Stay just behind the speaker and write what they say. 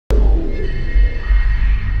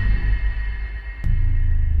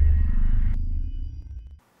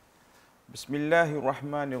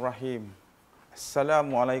Bismillahirrahmanirrahim.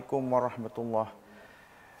 Assalamualaikum warahmatullahi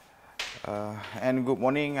and good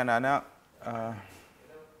morning anak-anak.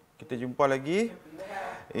 Kita jumpa lagi.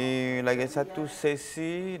 Lagi satu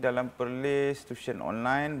sesi dalam perlis tuition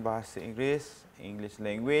online bahasa Inggeris, English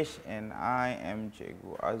language, and I am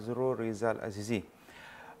Cikgu Azrul, Rizal, Azizi.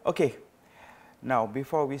 Okay, now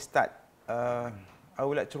before we start, I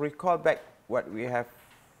would like to recall back what we have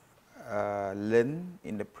learned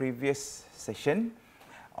in the previous session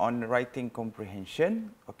on writing comprehension.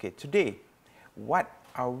 Okay, today what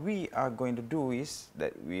we are going to do is that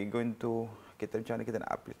we are going to macam mana kita nak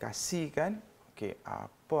aplikasikan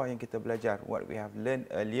apa yang kita belajar, what we have learned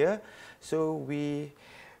earlier. So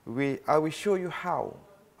I will show you how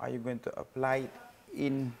are you going to apply it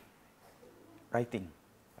in writing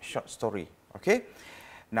a short story. Okay,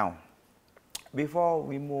 now before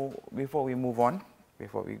we move on,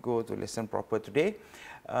 before we go to lesson proper today,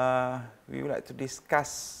 we would like to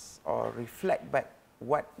discuss or reflect back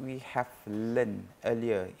what we have learned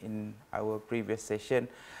earlier in our previous session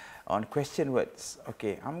on question words.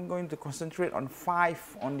 Okay, I'm going to concentrate on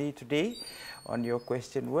 5 only today on your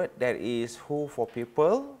question word. That is who for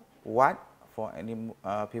people, what for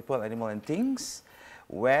people, animal and things,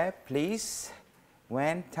 where, place,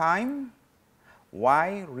 when, time,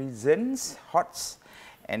 why, reasons, hots,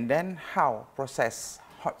 and then how, process,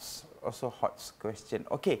 hots, also hots question.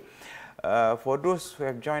 Okay, for those who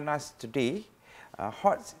have joined us today,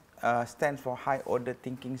 HOTS stands for High Order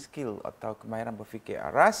Thinking Skill atau kemahiran berfikir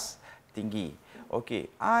aras tinggi. Okay,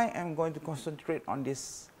 I am going to concentrate on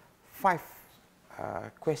these 5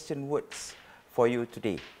 question words for you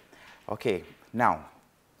today. Okay, now,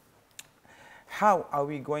 how are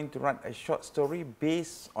we going to write a short story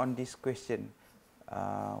based on this question?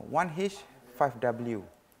 1H, 5W.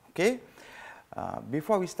 Okay,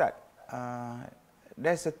 before we start,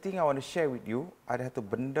 there's a thing I want to share with you. Ada satu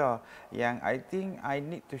benda yang I think I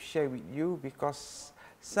need to share with you because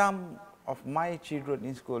some of my children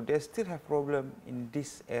in school, they still have problem in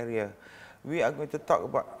this area. We are going to talk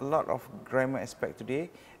about a lot of grammar aspect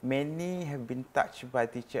today. Many have been touched by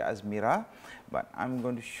teacher Azmira, but I'm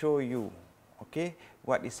going to show you, okay,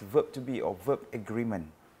 what is verb to be or verb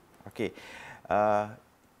agreement. Okay.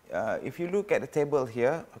 If you look at the table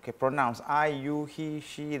here, okay, pronouns I, you, he,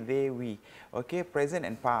 she, they, we, okay, present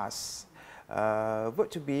and past.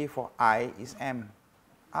 Verb to be for I is am.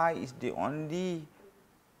 I is the only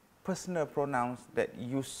personal pronouns that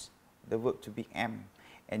use the verb to be am.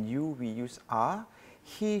 And you, we use are.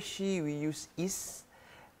 He, she, we use is.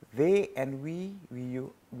 They and we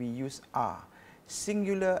use are.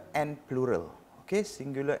 Singular and plural. Okay,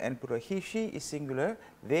 singular and plural. He, she is singular.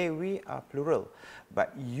 They, we are plural.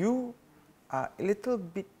 But you are a little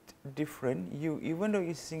bit different. You, even though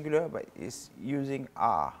it's singular, but it's using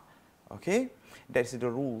are. Okay, that's the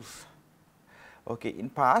rules. Okay, in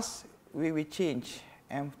past, we will change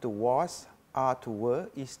am to was, are to were,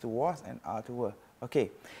 is to was, and are to were.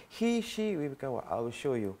 Okay, he, she, we become what? I will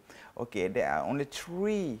show you. Okay, there are only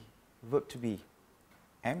 3 verb to be.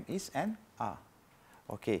 Am, is, and are.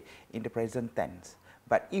 Okay, in the present tense.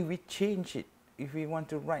 But if we change it, if we want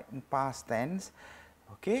to write in past tense,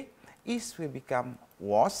 okay, is will become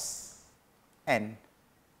was and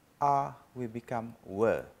are will become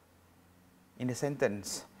were. In the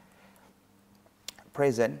sentence,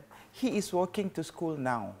 present, he is walking to school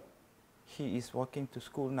now. He is walking to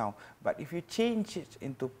school now. But if you change it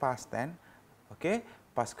into past tense, okay,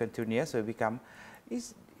 past continuous will become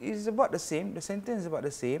is about the same. The sentence is about the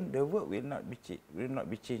same. The verb will not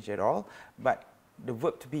be changed at all. But the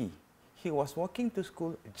verb to be, he was walking to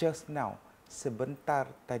school just now, sebentar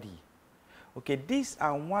tadi. Okay, these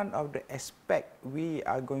are one of the aspects we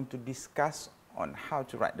are going to discuss on how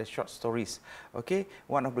to write the short stories. Okay,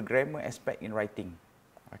 one of the grammar aspect in writing.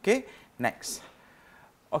 Okay, next.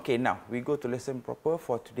 Okay, now we go to lesson proper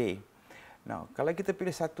for today. Now, kalau kita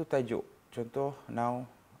pilih satu tajuk, contoh now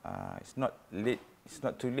it's not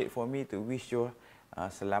too late for me to wish you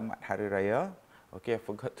selamat Hari Raya. Okay, I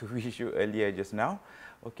forgot to wish you earlier just now.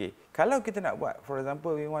 Okay, kalau kita nak buat, for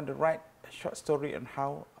example, we want to write a short story on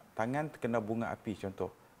how tangan terkena bunga api,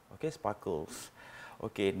 contoh. Okay, sparkles.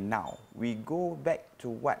 Okay, now we go back to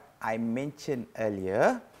what I mentioned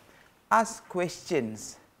earlier. Ask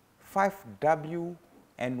questions 5W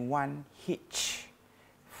and 1H.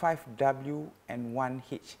 5W and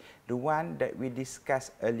 1H, the one that we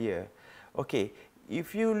discussed earlier. Okay,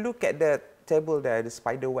 if you look at the table there, the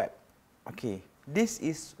spider web, okay, this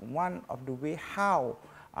is one of the way how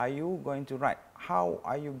are you going to write, how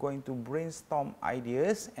are you going to brainstorm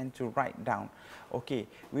ideas and to write down. Okay,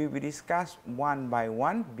 we will discuss one by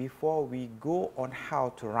one before we go on how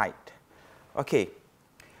to write. Okay.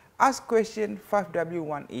 Ask question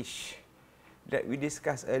 5W1 each that we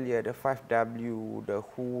discussed earlier, the 5W, the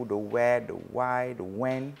who, the where, the why, the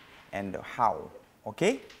when, and the how.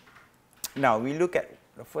 Okay? Now, we look at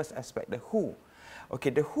the first aspect, the who.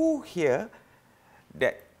 Okay, the who here,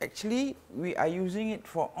 that actually we are using it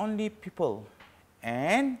for only people.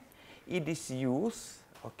 And it is used,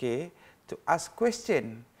 okay, to ask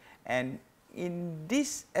question. And in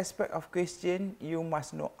this aspect of question, you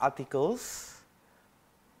must know articles,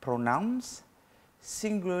 pronouns,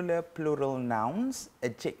 singular plural nouns,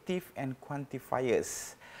 adjective and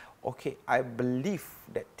quantifiers. Okay, I believe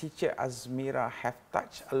that teacher Azmira have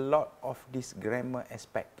touched a lot of this grammar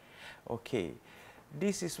aspect. Okay,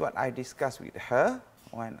 this is what I discussed with her.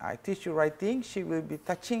 When I teach you writing, she will be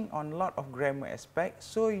touching on a lot of grammar aspects,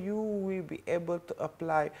 so you will be able to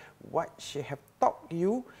apply what she have taught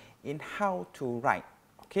you in how to write.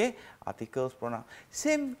 Okay, articles, pronouns.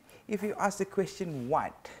 Same if you ask the question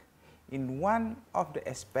what. In one of the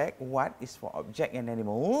aspect, what is for object and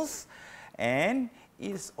animals, and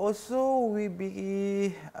it's also will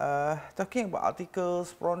be talking about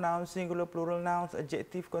articles, pronouns, singular, plural nouns,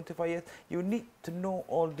 adjective, quantifiers. You need to know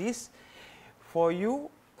all this for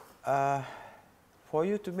you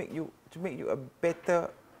to make you a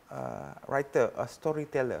better writer, a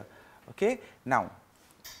storyteller. Okay. Now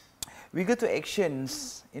we go to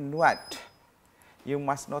actions. In what? You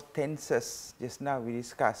must know tenses. Just now we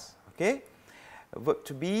discussed. Okay, verb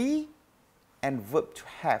to be and verb to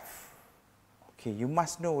have. Okay, you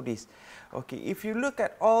must know this. Okay, if you look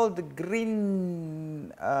at all the green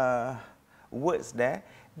words there,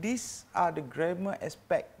 these are the grammar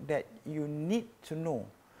aspect that you need to know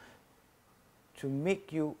to make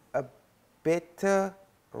you a better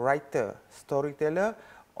writer, storyteller,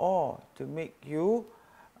 or to make you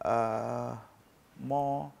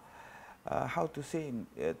more how to say,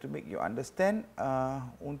 to make you understand,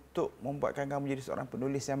 untuk membuatkan kamu menjadi seorang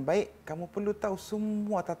penulis yang baik, kamu perlu tahu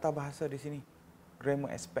semua tata bahasa di sini,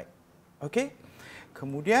 grammar aspect. Okey?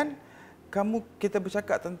 Kemudian kita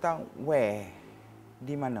bercakap tentang where,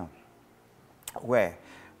 di mana. Where.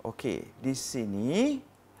 Okey, di sini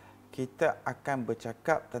kita akan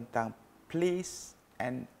bercakap tentang place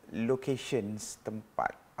and locations,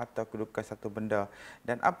 tempat atau kedudukan satu benda,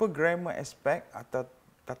 dan apa grammar aspect atau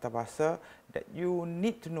tata bahasa that you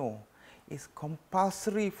need to know. It's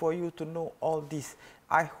compulsory for you to know all this.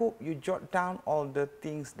 I hope you jot down all the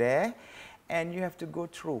things there and you have to go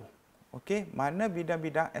through. Okay, mana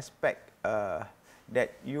bidang-bidang aspek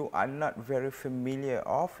that you are not very familiar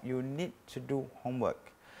of, you need to do homework.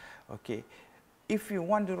 Okay, if you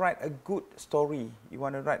want to write a good story, you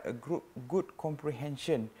want to write a good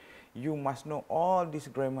comprehension, you must know all this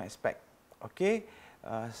grammar aspect. Okay.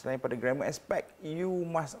 Selain pada grammar aspect, you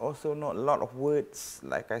must also know a lot of words.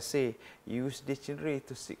 Like I say, use dictionary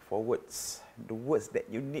to seek for words, the words that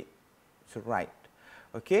you need to write.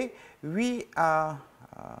 Okay, we are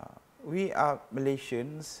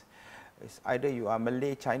Malaysians. It's either you are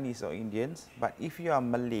Malay, Chinese or Indians. But if you are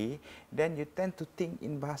Malay, then you tend to think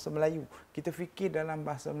in bahasa Melayu. Kita fikir dalam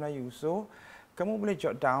bahasa Melayu. So, kamu boleh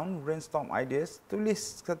jot down, brainstorm ideas,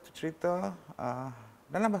 tulis satu cerita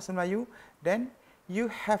dalam bahasa Melayu, then you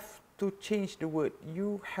have to change the word.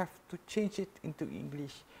 You have to change it into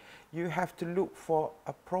English. You have to look for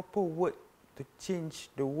a proper word to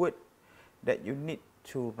change the word that you need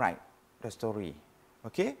to write the story.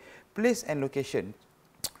 Okay? Place and location.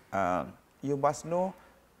 You must know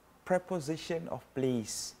preposition of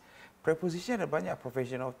place. Preposition ada banyak.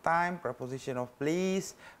 Preposition of time, preposition of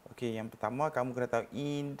place. Okay, yang pertama kamu kena tahu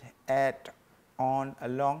in, at, on,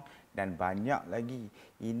 along, dan banyak lagi.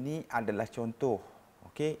 Ini adalah contoh.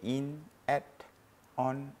 Okay, in, at,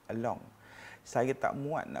 on, along. Saya tak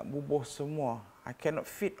muat nak bubuh semua. I cannot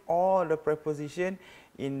fit all the preposition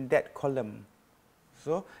in that column.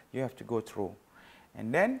 So, you have to go through.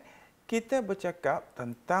 And then, kita bercakap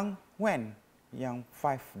tentang when. Yang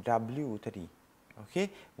 5W tadi.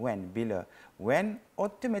 Okay, when, bila. When,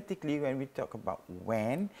 automatically when we talk about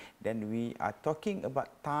when, then we are talking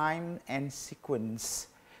about time and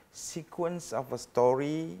sequence. Sequence of a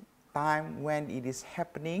story, time when it is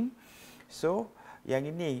happening. So, yang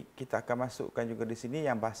ini kita akan masukkan juga di sini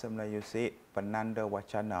yang bahasa Melayu say penanda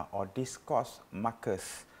wacana or discourse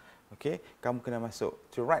markers. Okay, kamu kena masuk.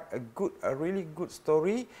 To write a really good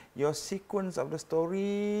story, your sequence of the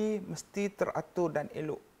story mesti teratur dan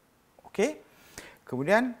elok. Okay.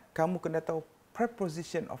 Kemudian kamu kena tahu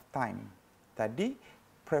preposition of time. Tadi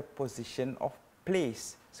preposition of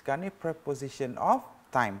place. Sekarang ni preposition of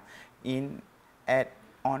time. In, at,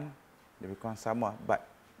 on, lebih kurang sama, but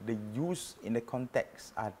the use in the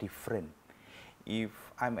context are different. If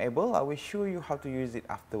I'm able, I will show you how to use it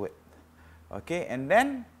afterward. Okay, and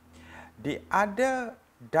then the other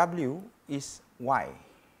W is Y.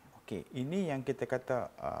 Okay, ini yang kita kata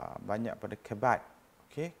banyak pada kebat.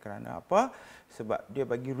 Okay, kerana apa? Sebab dia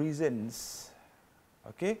bagi reasons.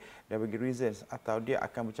 Okay, dia bagi reasons atau dia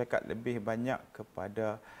akan bercakap lebih banyak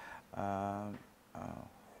kepada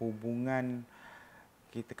hubungan,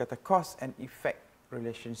 kita kata cause and effect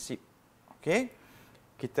relationship. Okay,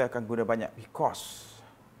 kita akan guna banyak because,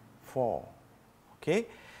 for. Okay,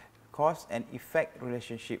 cause and effect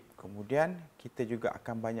relationship. Kemudian kita juga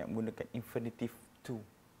akan banyak menggunakan infinitive to.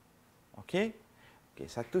 Okay, okay,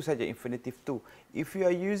 satu saja infinitive to. If you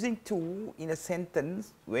are using to in a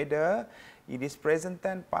sentence, whether it is present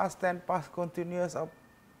tense, past continuous, or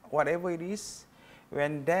whatever it is,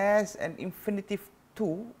 when there's an infinitive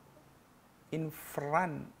to in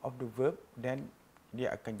front of the verb, then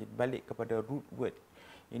dia akan balik kepada root word.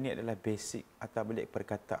 Ini adalah basic atau balik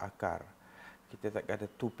perkata akar. Kita tak kata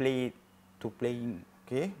to play, to playing,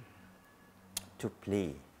 okay? To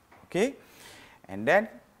play, okay? And then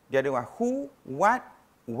dia ada who, what,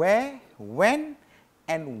 where, when,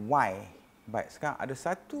 and why. Baik, sekarang ada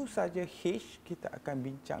satu saja H kita akan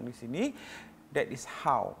bincang di sini. That is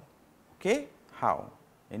how, okay? How.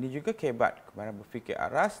 Ini juga kebat, kemampuan berfikir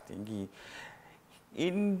aras tinggi.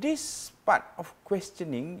 In this part of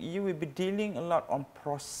questioning, you will be dealing a lot on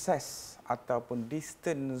process ataupun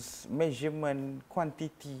distance, measurement,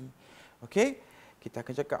 quantity. Okay? Kita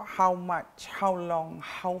akan cakap how much, how long,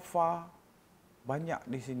 how far. Banyak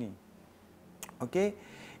di sini. Okay?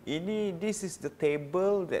 This is the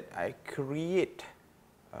table that I create,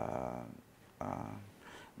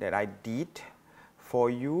 that I did for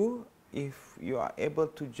you. If you are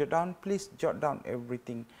able to jot down, please jot down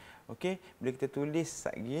everything. Okay, bila kita tulis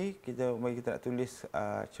lagi, kita nak tulis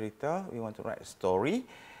cerita, we want to write a story.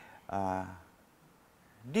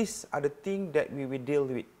 These are the things that we will deal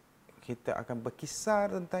with. Kita akan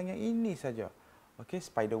berkisar tentang yang ini saja. Okay,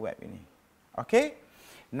 spider web ini. Okay,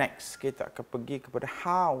 next kita akan pergi kepada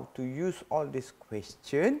how to use all this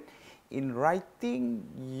question in writing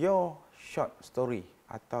your short story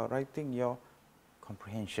atau writing your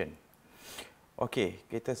comprehension. Okay,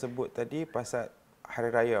 kita sebut tadi pasal Hari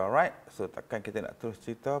Raya, right? So takkan kita nak terus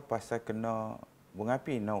cerita pasal kena bunga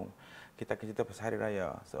api? No. Kita akan cerita pasal Hari Raya.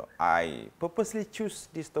 So I purposely choose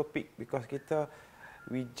this topic because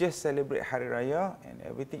we just celebrate Hari Raya and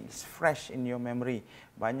everything is fresh in your memory.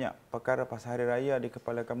 Banyak perkara pasal Hari Raya di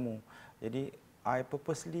kepala kamu. Jadi I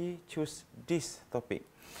purposely choose this topic.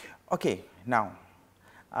 Okay, now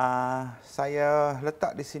saya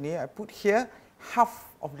letak di sini, I put here half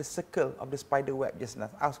of the circle of the spider web. Just now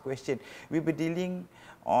ask question. We'll be dealing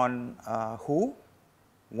on who,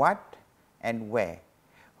 what, and where.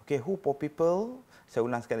 Okay, who for people. Saya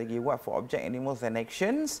ulang sekali lagi. What for object, animals, and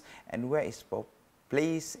actions. And where is for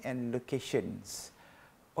place and locations.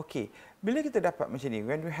 Okay, bila kita dapat macam ni,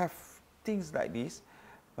 when we have things like this,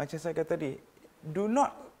 macam saya kata tadi, do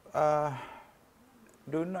not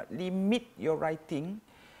limit your writing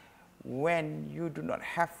when you do not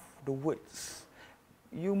have the words.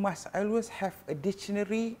 You must always have a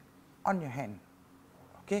dictionary on your hand.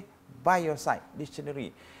 Okay, by your side,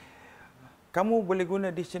 dictionary. Kamu boleh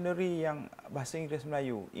guna dictionary yang bahasa Inggeris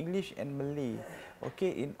Melayu, English and Malay.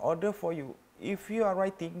 Okay, in order for you, if you are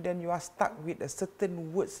writing, then you are stuck with a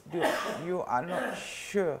certain words you are not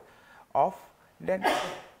sure of, then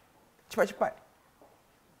cepat-cepat.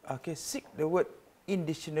 Okay, seek the word in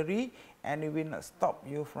dictionary and it will not stop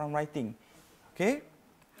you from writing. Okay.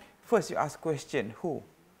 First you ask question, who?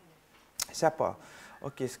 Siapa?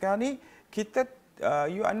 Okay, sekarang ni kita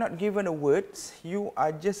you are not given a words, you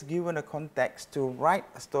are just given a context to write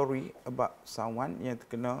a story about someone yang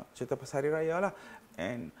terkena cerita pasal Hari Raya lah,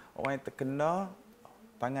 and orang yang terkena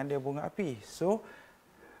tangan dia bunga api. So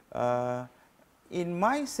in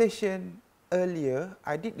my session earlier,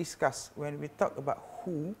 I did discuss when we talk about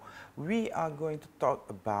who, we are going to talk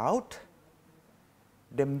about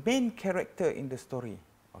the main character in the story.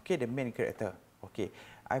 Okay, the main character. Okay,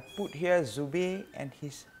 I put here Zubir and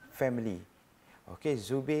his family. Okay,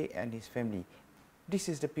 Zubir and his family. This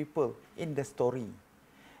is the people in the story.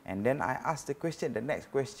 And then I ask the question, the next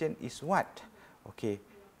question is what? Okay,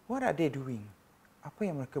 what are they doing? Apa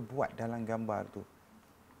yang mereka buat dalam gambar tu?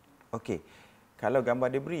 Okay, kalau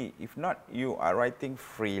gambar dia beri, if not, you are writing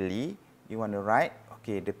freely, you want to write,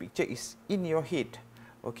 okay, the picture is in your head.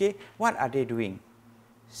 Okay, what are they doing?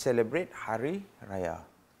 Celebrate Hari Raya.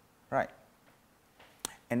 Right.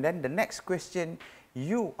 And then the next question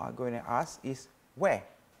you are going to ask is where?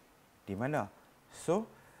 Di mana? So,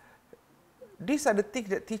 these are the things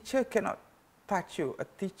that teacher cannot touch you. A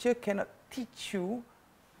teacher cannot teach you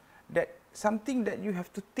that something that you have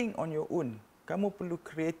to think on your own. Kamu perlu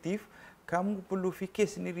kreatif, kamu perlu fikir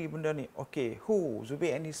sendiri benda ni. Okay, who?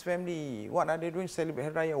 Zubir and his family. What are they doing?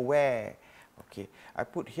 Celebrate Hari Raya. Where? Okay, I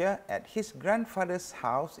put here at his grandfather's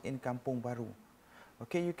house in Kampung Baru.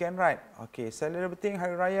 Okay, you can write. Okay, celebrating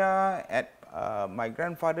Hari Raya at my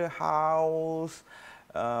grandfather's house.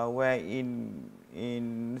 Where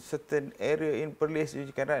in certain area in Perlis,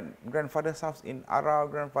 you can write grandfather's house in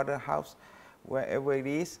Arau, grandfather's house, wherever it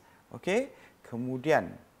is. Okay,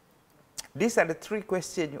 kemudian these are the three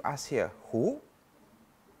questions you ask here: who,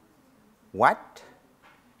 what,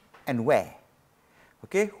 and where.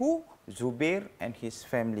 Okay, who? Zubir and his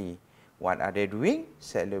family. What are they doing?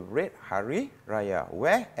 Celebrate Hari Raya.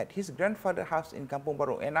 Where? At his grandfather's house in Kampung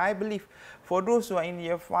Baru. And I believe for those who are in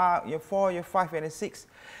year 4, year 5, and 6,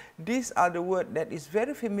 these are the words that is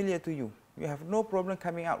very familiar to you. You have no problem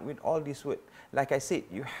coming out with all these words. Like I said,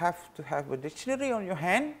 you have to have a dictionary on your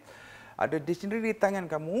hand. Ada dictionary di tangan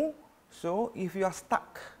kamu. So, if you are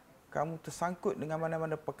stuck, kamu tersangkut dengan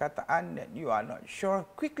mana-mana perkataan that you are not sure,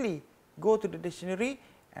 quickly go to the dictionary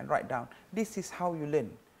and write down. This is how you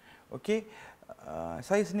learn. Okay,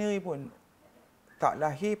 saya sendiri pun tak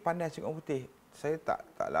lahir pandai cakap orang putih. Saya tak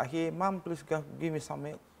lahir, mum please give me some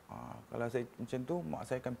milk. Kalau saya macam tu, mak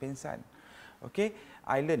saya akan pingsan. Okay,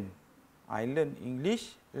 I learn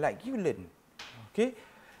English like you learn. Okay,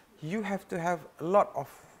 you have to have a lot of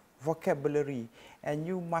vocabulary and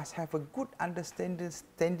you must have a good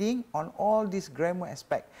understanding on all these grammar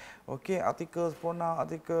aspect. Okay, articles, pronoun,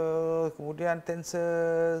 article, kemudian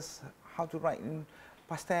tenses, how to write in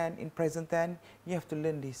past tense, in present tense, you have to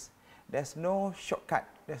learn this. There's no shortcut,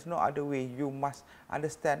 there's no other way. You must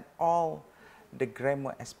understand all the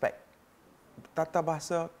grammar aspect. Tata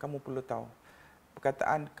bahasa kamu perlu tahu.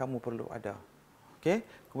 Perkataan kamu perlu ada. Okay,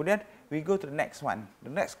 kemudian we go to the next one.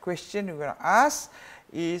 The next question we're going to ask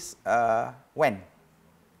is when.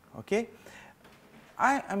 Okay,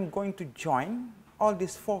 I am going to join all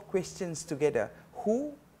these 4 questions together.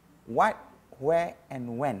 Who, what, where,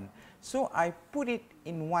 and when. So I put it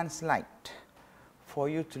in one slide for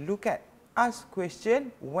you to look at. Ask question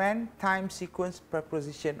when, time, sequence,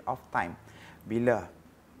 preposition of time.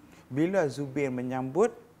 Bila Zubir menyambut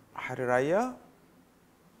Hari Raya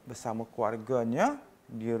bersama keluarganya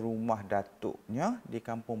di rumah datuknya di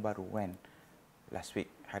Kampung Baru. When? Last week.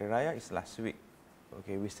 Hari Raya is last week.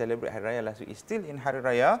 Okay, we celebrate Hari Raya last week. It's still in Hari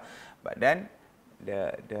Raya, but then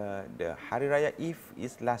the Hari Raya Eve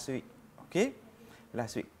is last week. Okay,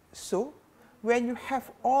 last week. So when you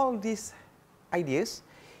have all these ideas,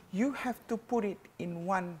 you have to put it in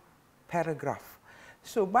one paragraph.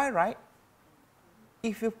 So by right,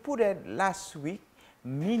 if you put it last week,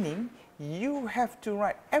 meaning you have to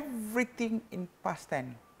write everything in past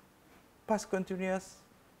tense, past continuous,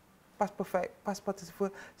 past perfect, past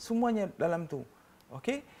participle, semuanya dalam tu.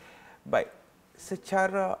 Okay? Baik,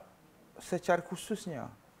 secara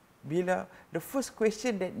khususnya, bila the first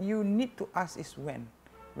question that you need to ask is when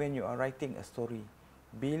you are writing a story.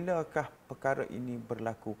 Bilakah perkara ini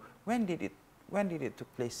berlaku? When did it took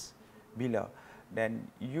place? Bila? Then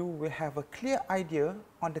you will have a clear idea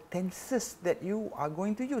on the tenses that you are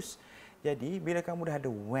going to use. Jadi bila kamu dah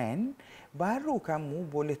ada when, baru kamu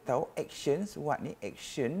boleh tahu actions, what ni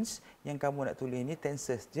actions yang kamu nak tulis ni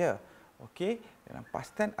tenses je. Okey, dalam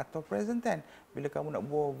past tense atau present tense. Bila kamu nak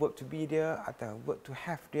buat verb to be dia atau verb to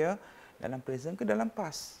have dia dalam present ke dalam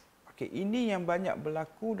past. Okey, ini yang banyak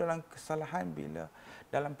berlaku dalam kesalahan bila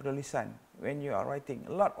dalam penulisan. When you are writing,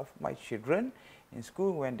 a lot of my children in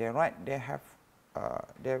school when they write, they have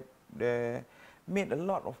they made a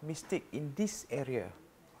lot of mistake in this area.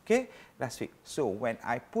 Okay, last week. So when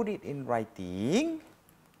I put it in writing,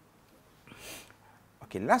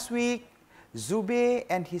 okay, last week Zubir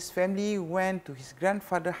and his family went to his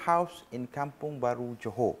grandfather's house in Kampung Baru,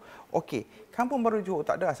 Johor. Okay, Kampung Baru, Johor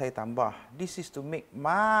tak ada, saya tambah. This is to make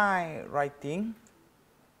my writing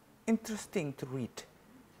interesting to read.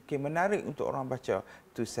 Okay, menarik untuk orang baca.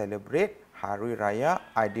 To celebrate Hari Raya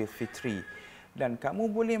Aidilfitri. Dan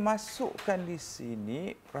kamu boleh masukkan di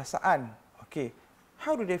sini perasaan. Okay,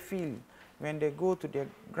 how do they feel when they go to their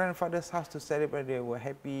grandfather's house to celebrate? They were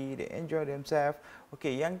happy, they enjoy themselves.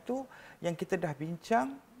 Okay, yang tu yang kita dah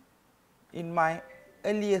bincang in my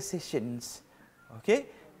earlier sessions. Okay,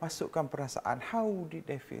 masukkan perasaan. How did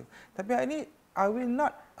they feel? Tapi hari ini I will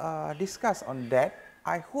not discuss on that.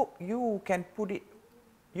 I hope you can put it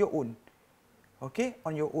your own. Okay,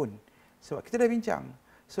 on your own. Sebab kita dah bincang.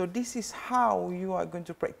 So this is how you are going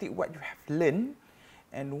to practice what you have learned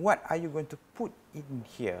and what are you going to put in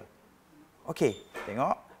here. Okay,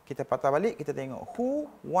 tengok. Kita patah balik, kita tengok who,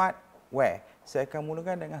 what, where. Saya akan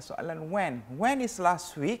mulakan dengan soalan when. When is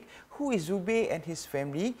last week? Who is Zubir and his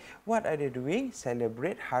family? What are they doing?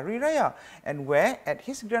 Celebrate Hari Raya. And where? At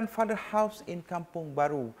his grandfather's house in Kampung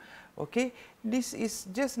Baru. Okay, this is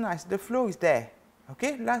just nice. The flow is there.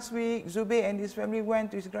 Okay, last week Zubir and his family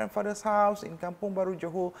went to his grandfather's house in Kampung Baru,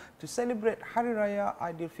 Johor to celebrate Hari Raya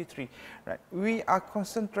Aidilfitri. Right, we are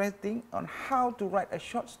concentrating on how to write a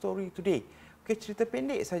short story today. Okay, cerita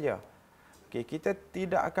pendek saja. Okay, kita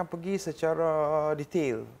tidak akan pergi secara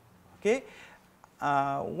detail. Okay,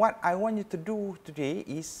 what I want you to do today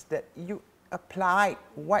is that you apply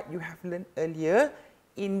what you have learned earlier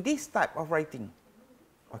in this type of writing.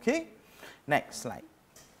 Okay, next slide.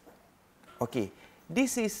 Okay,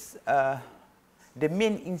 this is the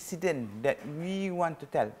main incident that we want to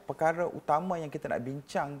tell. Perkara utama yang kita nak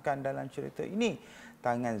bincangkan dalam cerita ini.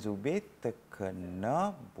 Tangan Zubir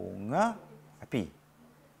terkena bunga api.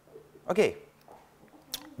 Okey.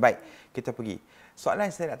 Baik, kita pergi. Soalan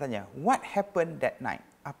yang saya nak tanya, what happened that night?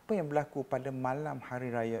 Apa yang berlaku pada malam hari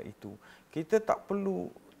raya itu? Kita tak boleh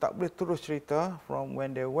terus cerita from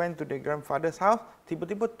when they went to their grandfather's house,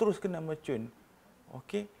 tiba-tiba terus kena mercun.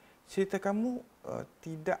 Okey. Cerita kamu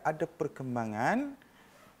tidak ada perkembangan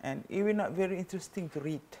and it will not very interesting to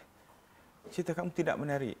read. Cerita kamu tidak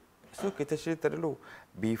menarik. So kita cerita dulu.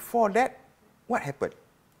 Before that, what happened?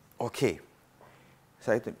 Okay.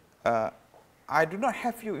 I do not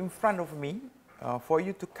have you in front of me for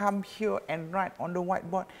you to come here and write on the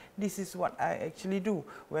whiteboard. This is what I actually do.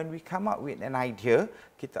 When we come up with an idea,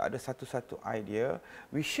 kita ada satu-satu idea.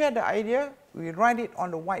 We share the idea, we write it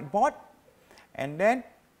on the whiteboard, and then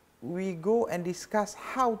we go and discuss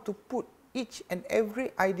how to put each and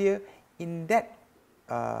every idea in that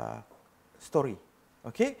story.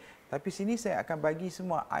 Okay? Tapi sini saya akan bagi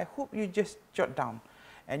semua. I hope you just jot down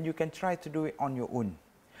and you can try to do it on your own.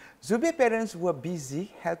 Zubir's parents were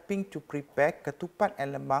busy helping to prepare ketupat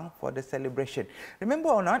and lemang for the celebration.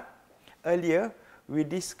 Remember or not? Earlier, we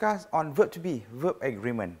discussed on verb to be, verb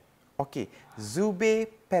agreement. Okay,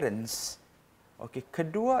 Zubir's parents. Okay,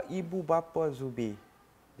 kedua ibu bapa Zubir.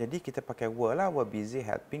 Jadi kita pakai were lah, were busy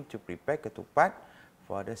helping to prepare ketupat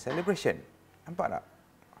for the celebration. Nampak tak?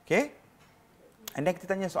 Okay. And then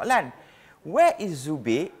kita tanya soalan. Where is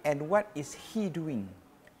Zubir and what is he doing?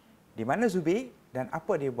 Di mana Zubir dan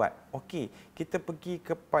apa dia buat? Okey, kita pergi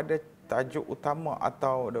kepada tajuk utama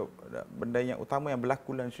atau benda yang utama yang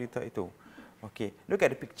berlaku dalam cerita itu. Okey, look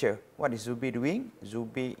at the picture. What is Zubir doing?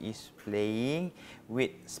 Zubir is playing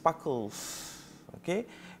with sparkles. Okay,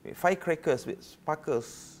 with firecrackers, with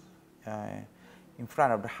sparkles in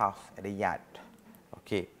front of the house at the yard.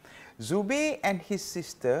 Okay, Zubir and his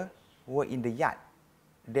sister were in the yard.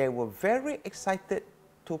 They were very excited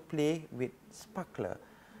to play with sparkler.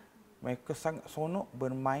 Mereka sangat seronok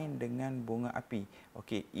bermain dengan bunga api.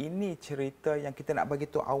 Okey, ini cerita yang kita nak bagi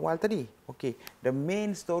tahu awal tadi. Okey, the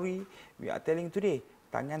main story we are telling today.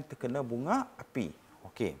 Tangan terkena bunga api.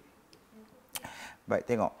 Okey. Baik,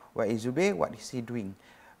 tengok. What is Zubir? What is he doing?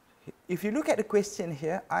 If you look at the question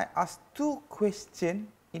here, I asked two questions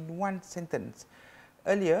in one sentence.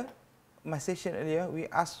 Earlier, my session earlier, we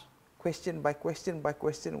asked question by question by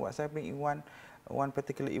question what's happening in one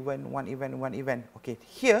particular event, one event. Okay,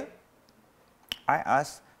 here I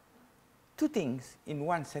ask two things in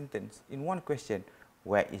one sentence, in one question.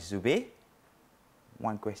 Where is Zubir?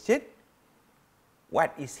 One question.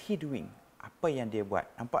 What is he doing? Apa yang dia buat?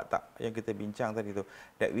 Nampak tak yang kita bincang tadi tu?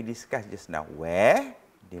 That we discuss just now. Where?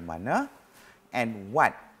 Di mana? And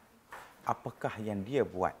what? Apakah yang dia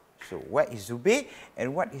buat? So, where is Zubir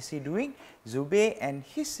and what is he doing? Zubir and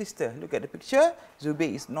his sister. Look at the picture. Zubir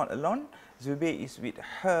is not alone. Zubir is with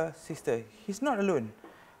her sister. He's not alone.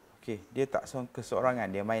 Okay, dia tak keseorangan.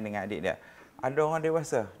 Dia main dengan adik dia. Ada orang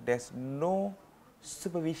dewasa. There's no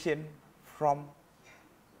supervision from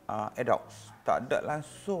adults. Tak ada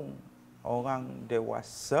langsung orang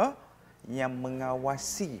dewasa yang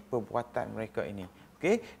mengawasi perbuatan mereka ini.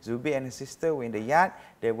 Okay, Zubir and his sister were in the yard.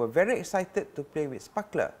 They were very excited to play with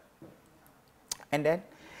sparkler. And then,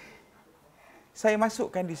 saya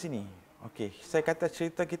masukkan di sini. Okay, saya kata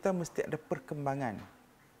cerita kita mesti ada perkembangan.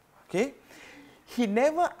 Okay, he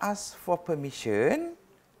never asked for permission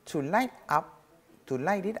to light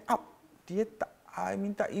it up. Dia tak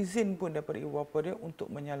minta izin pun daripada ibu bapa dia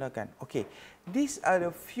untuk menyalakan. Okay, these are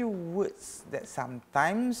the few words that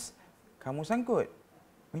sometimes kamu sangkut.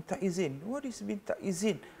 Minta izin. What is minta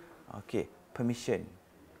izin? Okay, permission.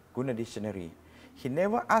 Guna dictionary. He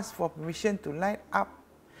never asked for permission to light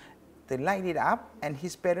it up, and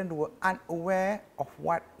his parents were unaware of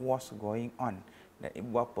what was going on. Dan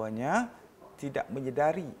ibu bapanya tidak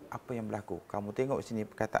menyedari apa yang berlaku. Kamu tengok sini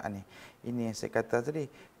perkataan ni. Ini yang saya kata tadi.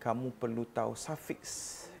 Kamu perlu tahu suffix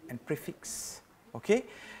and prefix. Okey?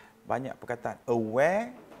 Banyak perkataan.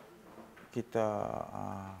 Aware, kita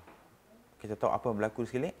tahu apa yang berlaku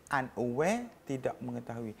di sekeliling. Unaware, tidak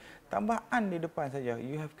mengetahui. Tambah un di depan saja.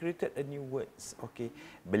 You have created a new words. Okey.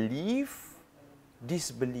 Believe,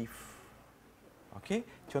 disbelieve. Okey?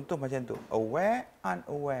 Contoh macam tu. Aware,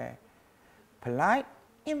 unaware. Polite,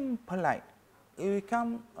 impolite.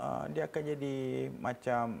 Dia akan jadi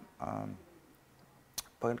macam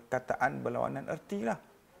perkataan berlawanan erti lah.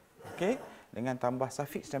 Okey? Dengan tambah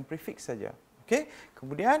suffix dan prefix saja. Okey?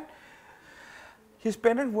 Kemudian, his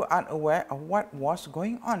parents were unaware of what was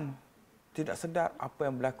going on. Tidak sedar apa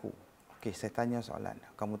yang berlaku. Okey, saya tanya soalan.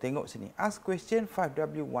 Kamu tengok sini. Ask question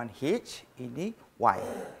 5W1H. Ini why.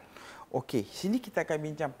 Okey, sini kita akan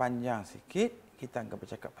bincang panjang sikit. Kita akan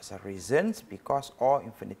bercakap pasal reasons, because, or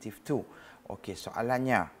infinitive to. Okey,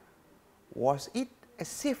 soalannya. Was it a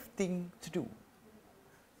safe thing to do?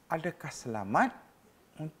 Adakah selamat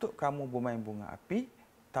untuk kamu bermain bunga api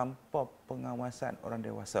tanpa pengawasan orang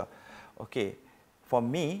dewasa? Okey, for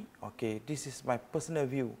me, okay, this is my personal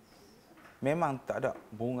view. Memang tak ada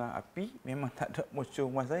bunga api, memang tak ada musuh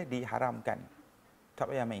masa diharamkan.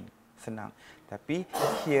 Tak payah main, senang. Tapi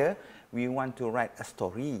here we want to write a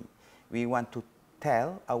story. We want to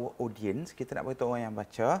tell our audience, kita nak beritahu orang yang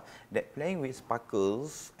baca, that playing with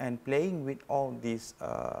sparkles and playing with all these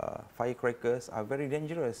firecrackers are very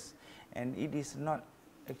dangerous, and it is not,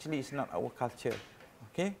 actually it's not our culture.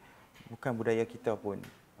 Okay, bukan budaya kita pun.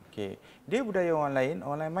 Okay, dia budaya orang lain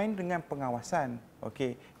main dengan pengawasan.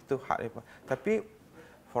 Okay, itu hak mereka. Tapi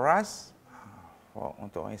for us,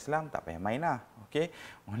 untuk orang Islam tak payah main lah. Okay,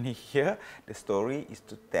 only here the story is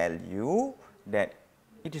to tell you that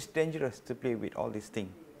it is dangerous to play with all these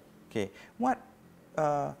things. Okay,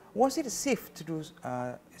 was it safe to do?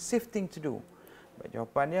 Safe thing to do? But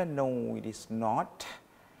jawapannya no, it is not.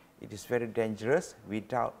 It is very dangerous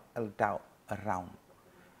without a doubt around.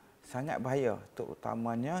 Sangat bahaya,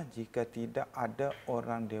 terutamanya jika tidak ada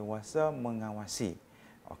orang dewasa mengawasi.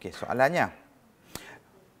 Okey, soalannya.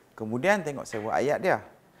 Kemudian tengok saya buat ayat dia.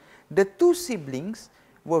 The two siblings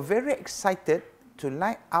were very excited to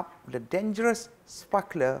light up the dangerous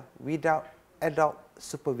sparkler without adult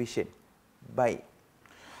supervision. Baik.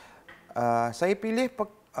 Saya pilih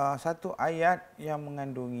satu ayat yang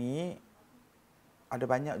mengandungi, ada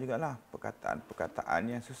banyak jugalah perkataan-perkataan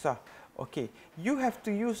yang susah. Okay, you have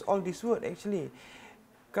to use all these words actually.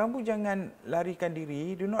 Kamu jangan larikan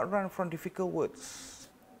diri, do not run from difficult words.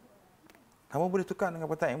 Kamu boleh tukar dengan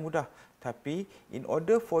perkataan yang mudah. Tapi, in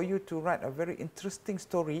order for you to write a very interesting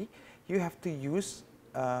story, you have to use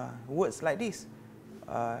words like this.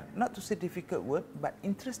 Not to say difficult word, but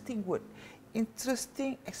interesting word.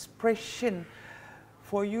 Interesting expression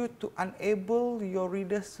for you to enable your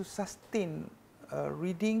readers to sustain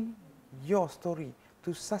reading your story.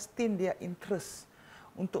 To sustain their interest.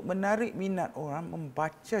 Untuk menarik minat orang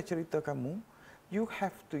membaca cerita kamu, you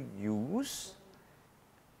have to use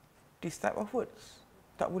this type of words.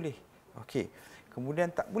 Tak boleh. Okey. Kemudian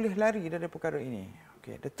tak boleh lari dari perkara ini.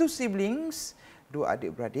 Okey. The two siblings, dua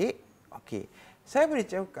adik-beradik. Okey. Saya boleh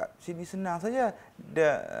cakap sini senang saja.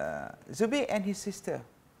 Zubair and his sister.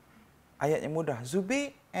 Ayat yang mudah.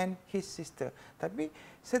 Zubair and his sister. Tapi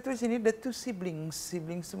saya tulis sini the two siblings.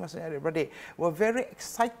 Siblings itu maksudnya adik-beradik. Were very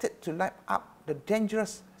excited to light up the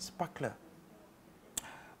dangerous sparkler.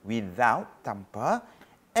 Without, tanpa,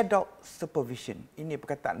 adult supervision. Ini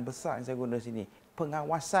perkataan besar yang saya guna sini.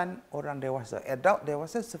 Pengawasan orang dewasa. Adult,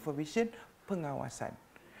 dewasa, supervision, pengawasan.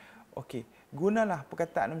 Okey, gunalah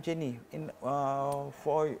perkataan macam ni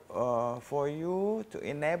for you to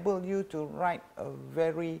enable you to write a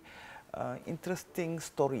very interesting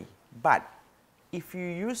story. But if you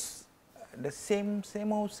use the same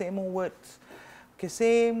old words, okay,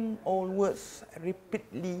 same old words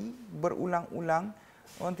repeatedly, berulang-ulang,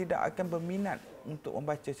 orang tidak akan berminat untuk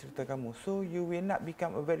membaca cerita kamu. So you will not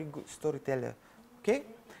become a very good storyteller. Okay?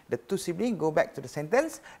 The two siblings, go back to the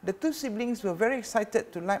sentence. The two siblings were very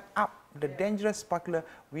excited to light up the dangerous sparkler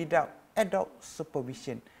without adult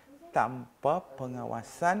supervision. Tanpa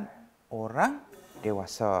pengawasan orang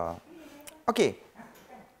dewasa. Okay.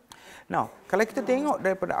 Now, kalau kita tengok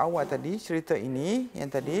daripada awal tadi, cerita ini,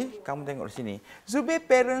 yang tadi, kamu tengok di sini. Zubair's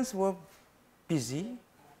parents were busy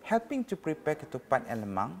helping to prepare ketupat and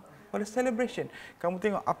lemang for the celebration. Kamu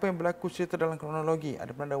tengok apa yang berlaku cerita dalam kronologi,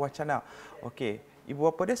 ada penanda wacana. Okey, ibu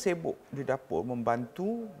bapa dia sibuk di dapur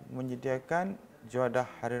membantu menyediakan juadah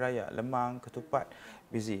hari raya, lemang, ketupat,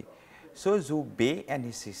 busy. So Zubair and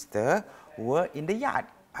his sister were in the yard.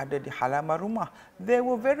 ada di halaman rumah. They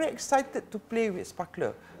were very excited to play with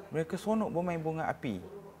sparkler. Mereka seronok bermain bunga api.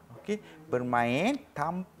 Okey, bermain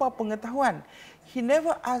tanpa pengetahuan. He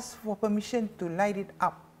never asked for permission to light it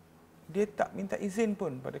up. Dia tak minta izin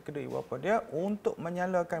pun pada kedua ibu bapa dia untuk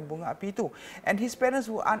menyalakan bunga api itu. And his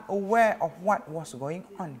parents were unaware of what was going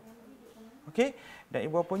on. Okey, dan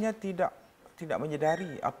ibu bapanya tidak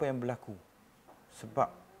menyedari apa yang berlaku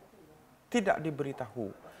sebab tidak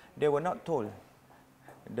diberitahu. They were not told.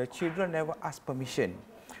 The children never asked permission.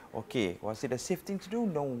 Okay, was it a safe thing to do?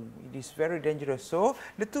 No, it is very dangerous. So,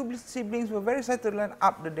 the two siblings were very excited to line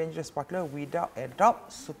up the dangerous sparkler without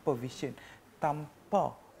adult supervision.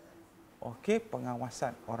 Tanpa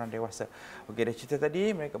pengawasan orang dewasa. Okey, dah cerita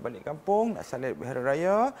tadi, mereka balik kampung, nak celebrate hari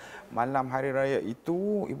raya. Malam hari raya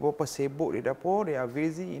itu, ibu bapa sibuk di dapur. They are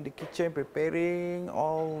busy in the kitchen preparing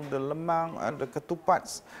all the lemang and the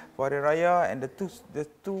ketupats for hari raya. And the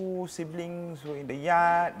two siblings were in the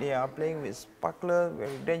yard. They are playing with sparkler,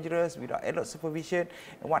 very dangerous, without adult supervision.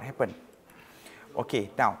 And what happened?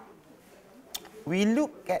 Okay, now, we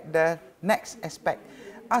look at the next aspect.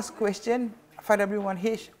 Ask question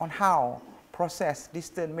 5W1H on how process,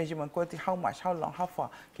 distance, measurement, quality, how much, how long, how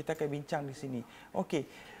far. Kita akan bincang di sini. Okey,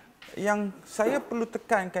 yang saya perlu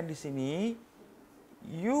tekankan di sini,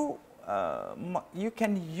 you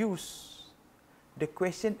can use the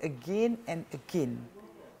question again and again.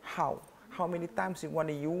 How? How many times you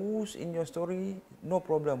want to use in your story? No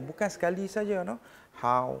problem. Bukan sekali saja, no.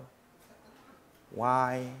 How?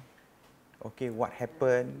 Why? Okay, what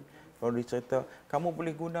happened? Kalau dicerita, kamu boleh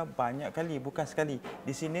guna banyak kali, bukan sekali.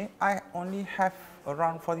 Di sini, I only have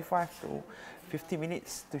around 45 to 50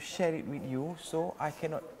 minutes to share it with you, so I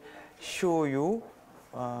cannot show you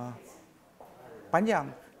panjang.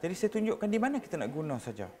 Jadi saya tunjukkan di mana kita nak guna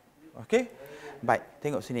saja. Okey? Baik,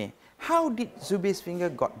 tengok sini. How did Zubir's finger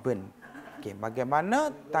got burn? Okey, bagaimana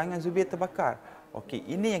tangan Zubir terbakar? Okey,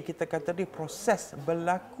 ini yang kita kata di proses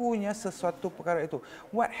berlakunya sesuatu perkara itu.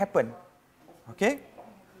 What happened? Okey?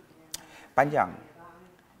 Panjang.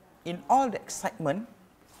 In all the excitement,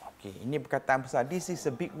 okay, ini perkataan besar. This is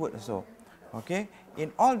a big word also. Okay,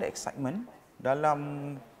 in all the excitement,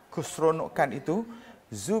 dalam keseronokan itu,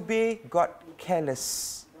 Zubir got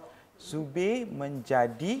careless. Zubir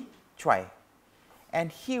menjadi cuai. And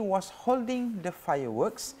he was holding the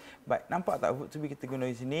fireworks. But nampak tak verb to be kita guna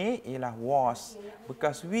di sini ialah was,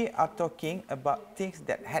 because we are talking about things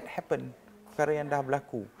that had happened, perkara yang dah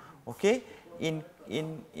berlaku. Okay, in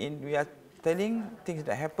we are telling things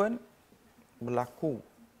that happen, berlaku.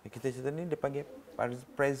 Kita cerita ni dia panggil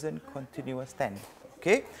present continuous tense.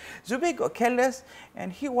 Okay, Zubir got careless and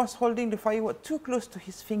he was holding the firework too close to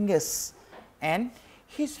his fingers and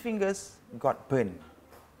his fingers got burned.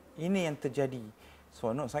 Ini yang terjadi.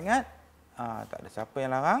 Seronok sangat. Tak ada siapa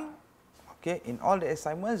yang larang. Okay, in all the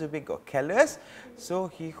assignments, Zubir got careless, so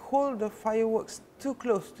he hold the fireworks too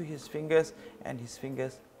close to his fingers and his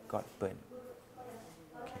fingers got burned.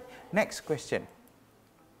 Next question.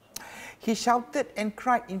 He shouted and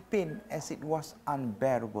cried in pain as it was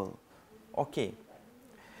unbearable. Okey.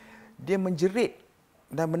 Dia menjerit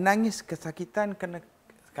dan menangis kesakitan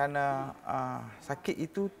kerana sakit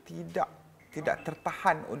itu tidak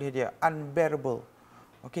tertahan oleh dia, unbearable.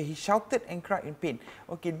 Okay, he shouted and cried in pain.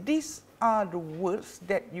 Okay, these are the words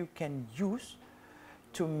that you can use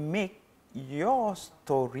to make your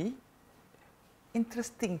story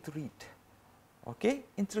interesting to read. Okay,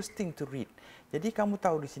 interesting to read. Jadi kamu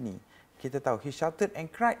tahu di sini, kita tahu he shouted and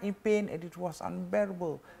cried in pain and it was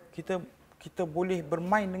unbearable. Kita boleh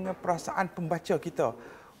bermain dengan perasaan pembaca kita.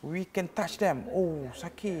 We can touch them. Oh,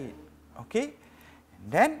 sakit. Okay. And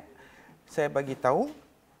then saya bagi tahu,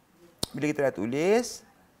 bila kita dah tulis,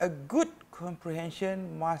 a good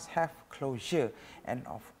comprehension must have closure. And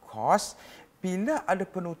of course, bila ada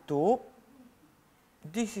penutup,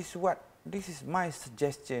 this is my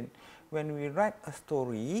suggestion. When we write a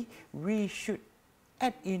story, we should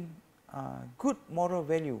add in good moral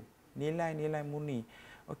value, nilai-nilai murni.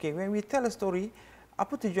 Okay, when we tell a story,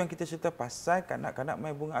 apa tujuan kita cerita pasal kanak-kanak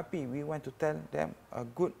main bunga api? We want to tell them a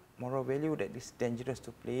good moral value that is dangerous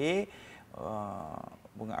to play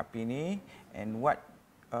bunga api ni, and what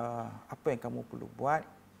apa yang kamu perlu buat,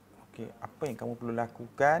 okay, apa yang kamu perlu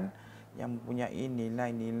lakukan yang mempunyai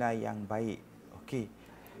nilai-nilai yang baik. Okay,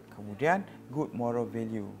 kemudian good moral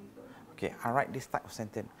value. Okay, I write this type of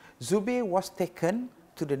sentence. Zubir was taken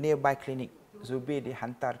to the nearby clinic. Zubir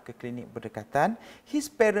dihantar ke klinik berdekatan. His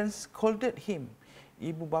parents scolded him.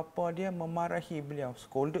 Ibu bapa dia memarahi beliau.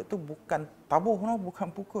 Scolded tu bukan tabuh, no?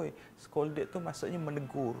 Bukan pukul. Scolded tu maksudnya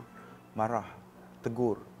menegur, marah,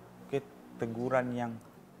 tegur. Okay, teguran yang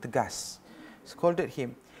tegas. Scolded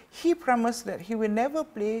him. He promised that he will never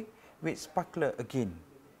play with sparkler again.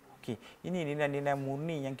 Okey, ini nilai-nilai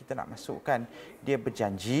murni yang kita nak masukkan. Dia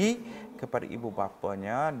berjanji kepada ibu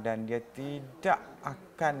bapanya dan dia tidak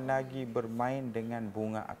akan lagi bermain dengan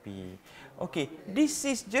bunga api. Okey, this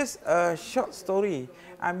is just a short story.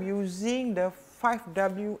 I'm using the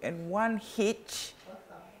 5W and 1H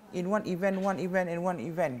in one event, and one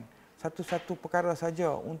event. Satu-satu perkara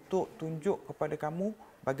saja untuk tunjuk kepada kamu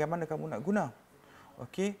bagaimana kamu nak guna.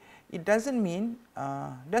 Okay, it doesn't mean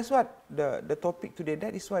that's what the topic today.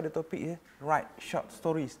 That is why the topic is write short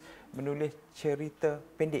stories. Menulis cerita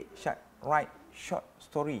pendek, write short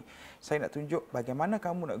story. Saya nak tunjuk bagaimana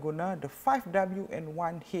kamu nak guna the 5W and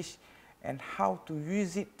 1H and how to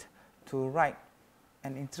use it to write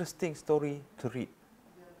an interesting story to read.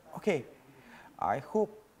 Okay, I hope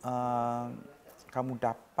kamu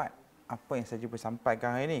dapat apa yang saya cuba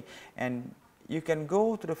sampaikan hari ini, and you can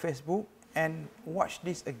go to the Facebook and watch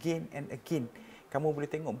this again and again. Kamu boleh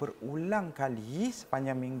tengok berulang kali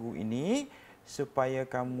sepanjang minggu ini supaya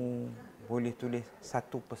kamu boleh tulis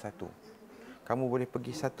satu persatu. Kamu boleh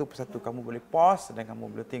pergi satu persatu, kamu boleh pause dan kamu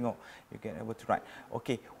boleh tengok. You can able to write.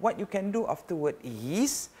 Okay, what you can do afterward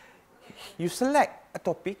is you select a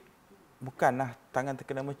topic. Bukanlah tangan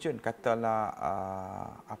terkena mercun, katalah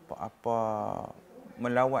apa-apa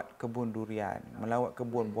melawat kebun durian, melawat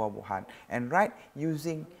kebun buah-buahan, and write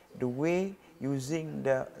using the way, using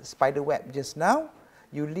the spider web just now.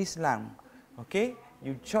 You list lang, okay?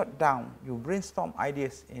 You jot down, you brainstorm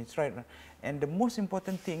ideas, and try. And the most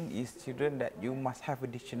important thing is, children, that you must have a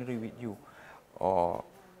dictionary with you, or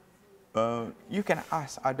you can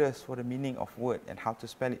ask others for the meaning of word and how to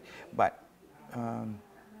spell it. But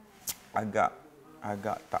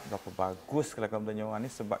agak tak berapa bagus kalau kamu tanya orang ni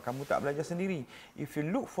sebab kamu tak belajar sendiri. If you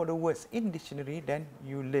look for the words in dictionary, then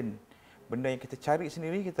you learn. Benda yang kita cari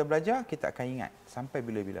sendiri, kita belajar, kita akan ingat sampai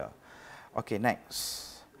bila-bila. Okay,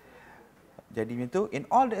 next. Jadi macam tu, in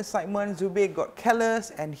all the excitement, Zubair got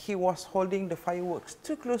careless and he was holding the fireworks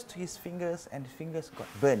too close to his fingers and his fingers got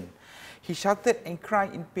burned. He shouted and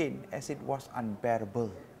cried in pain as it was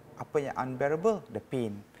unbearable. Apa yang unbearable? The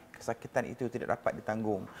pain. Kesakitan itu tidak dapat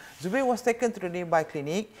ditanggung. Zubair was taken to the nearby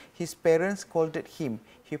clinic. His parents scolded him.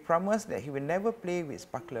 He promised that he will never play with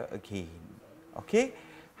sparkler again. Okay,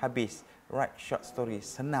 habis. Write short story.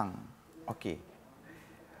 Senang. Okay.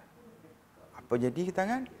 Apa jadi ke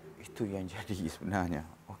tangan? Itu yang jadi sebenarnya.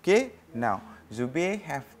 Okay. Now, Zubair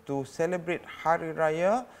have to celebrate Hari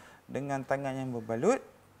Raya dengan tangan yang berbalut.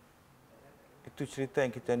 Itu cerita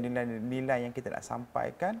yang kita nilai yang kita nak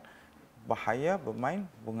sampaikan. Bahaya bermain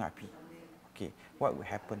bunga api. Okay, what will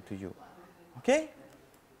happen to you? Okay?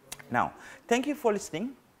 Now, thank you for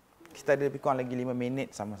listening. Kita ada lebih kurang lagi 5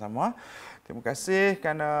 minit sama-sama. Terima kasih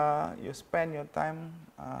kerana you spend your time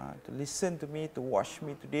to listen to me, to watch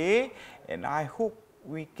me today. And I hope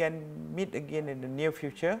we can meet again in the near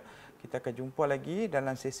future. Kita akan jumpa lagi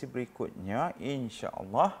dalam sesi berikutnya,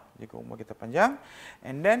 insya-Allah, jika umur kita panjang.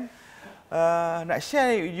 And then, nak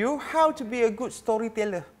share with you how to be a good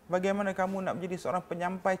storyteller. Bagaimana kamu nak menjadi seorang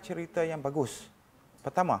penyampai cerita yang bagus.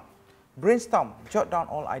 Pertama, brainstorm, jot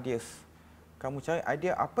down all ideas. Kamu cari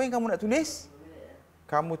idea apa yang kamu nak tulis,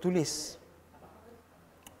 kamu tulis.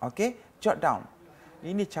 Okay, jot down.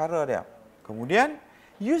 Ini cara dia. Kemudian,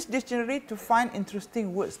 use dictionary to find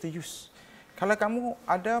interesting words to use. Kalau kamu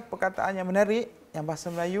ada perkataan yang menarik, yang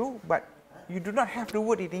bahasa Melayu, but you do not have the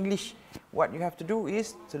word in English, what you have to do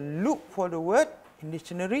is to look for the word in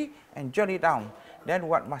dictionary and jot it down. Then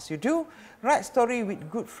what must you do? Write story with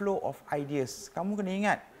good flow of ideas. Kamu kena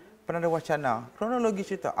ingat penanda wacana, kronologi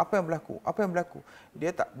cerita, apa yang berlaku, apa yang berlaku.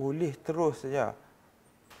 Dia tak boleh terus saja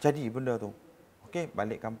jadi benda tu. Okey,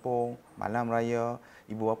 balik kampung, malam raya,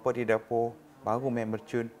 ibu bapa di dapur, baru main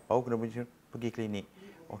mercun, baru kena mercun, pergi klinik.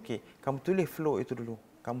 Okey, kamu tulis flow itu dulu.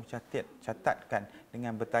 Kamu catatkan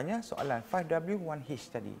dengan bertanya soalan 5W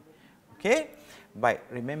 1H tadi. Okey? Baik,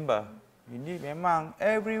 remember, ini memang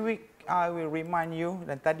every week I will remind you,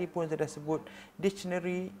 dan tadi pun saya dah sebut,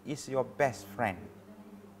 dictionary is your best friend.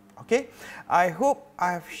 Okay, I hope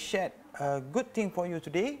I have shared a good thing for you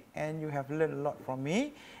today and you have learned a lot from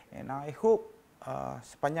me. And I hope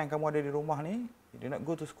sepanjang kamu ada di rumah ni, you do not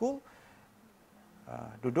go to school,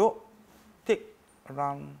 duduk, take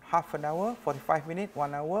around half an hour, 45 minutes,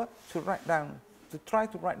 1 hour to try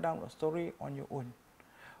to write down a story on your own.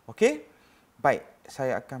 Okay, baik,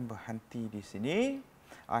 saya akan berhenti di sini.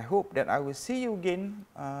 I hope that I will see you again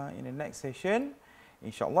in the next session.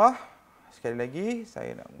 InsyaAllah, sekali lagi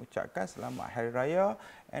saya nak mengucapkan selamat Hari Raya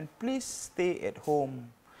and please stay at home.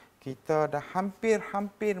 Kita dah hampir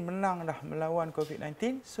menang dah melawan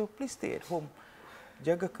COVID-19, so please stay at home.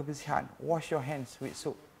 Jaga kebersihan, wash your hands with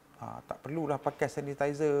soap Tak perlulah pakai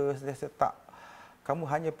sanitizer sentiasa tak. Kamu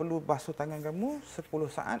hanya perlu basuh tangan kamu 10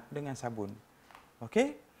 saat dengan sabun.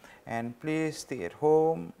 Okay? And please stay at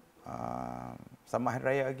home. Selamat Hari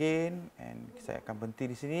Raya again. And saya akan berhenti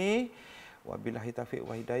di sini. Wabillahi taufiq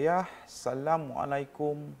wa hidayah.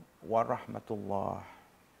 Assalamualaikum warahmatullahi